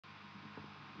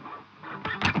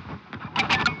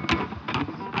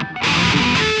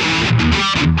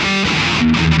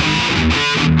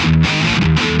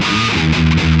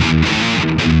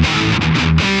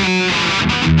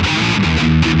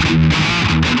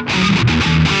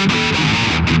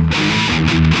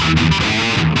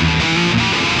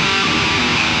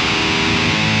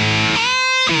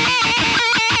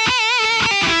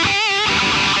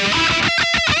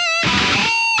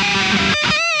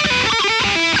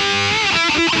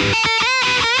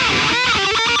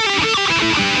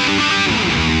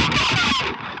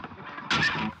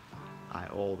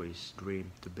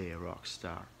dream to be a rock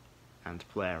star and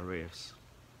play riffs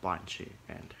punchy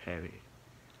and heavy,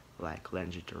 like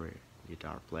legendary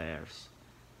guitar players,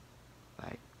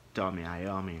 like Tommy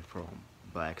Iommi from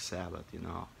Black Sabbath, you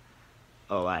know,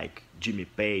 or like Jimmy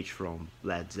Page from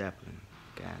Led Zeppelin,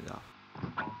 kind of.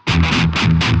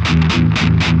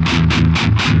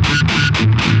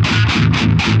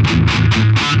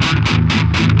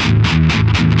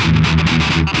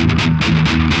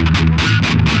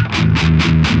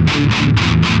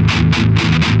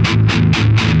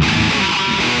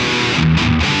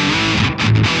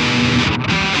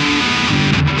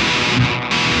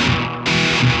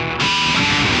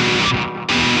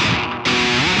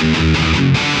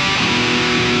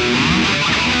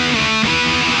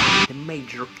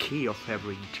 Major key of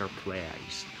every guitar player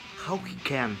is how he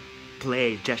can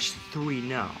play just 3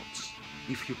 notes.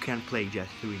 If you can play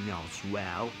just 3 notes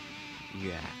well,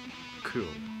 yeah, cool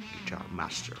guitar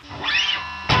master.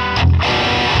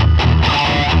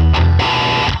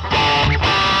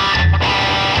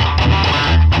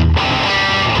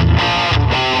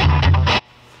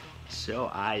 So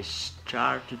I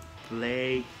started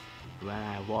play when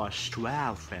I was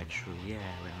 12 actually,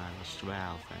 yeah, when I was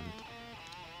 12, and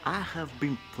I have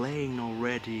been playing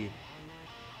already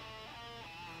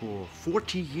for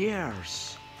 40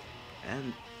 years,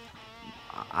 and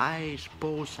I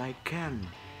suppose I can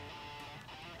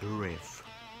riff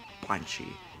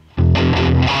punchy.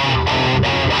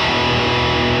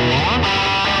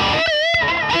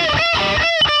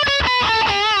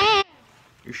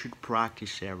 You should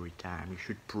practice every time. You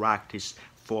should practice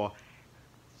for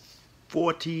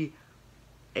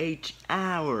 48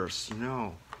 hours, you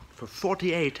know. For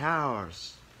 48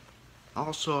 hours.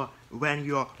 Also, when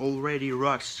you're already a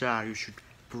rock star, you should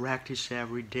practice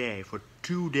every day for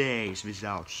 2 days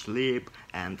without sleep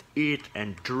and eat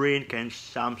and drink and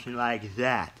something like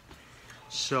that.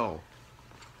 So,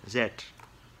 that's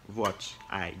what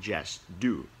I just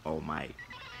do all my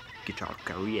guitar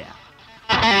career.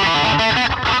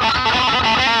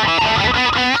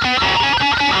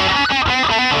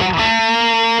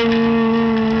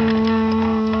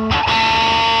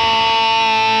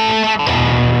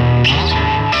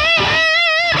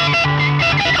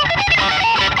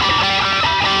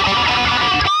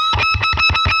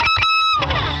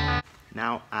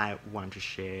 Now I want to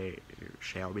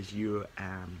share with you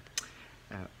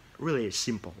really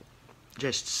simple,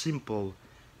 just simple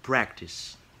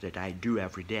practice that I do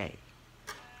every day.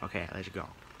 Okay, let's go.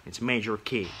 It's major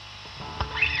key.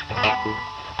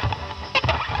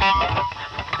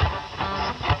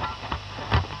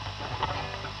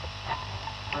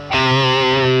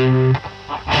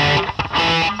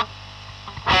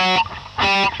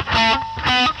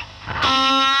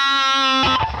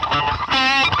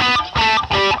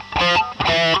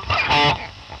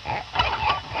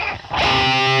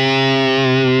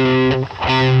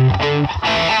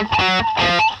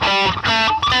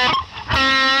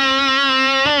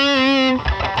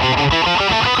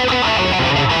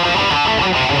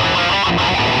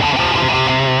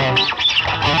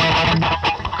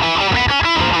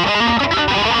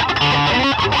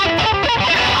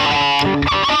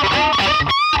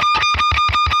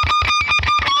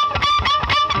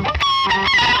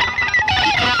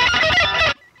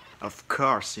 Of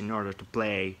course, in order to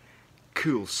play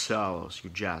cool solos, you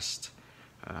just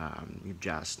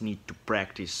need to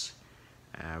practice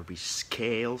with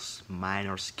scales,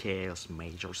 minor scales,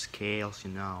 major scales,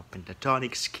 you know,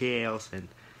 pentatonic scales, and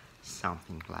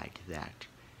something like that.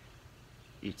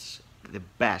 It's the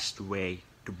best way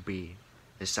to be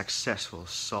a successful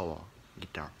solo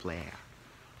guitar player.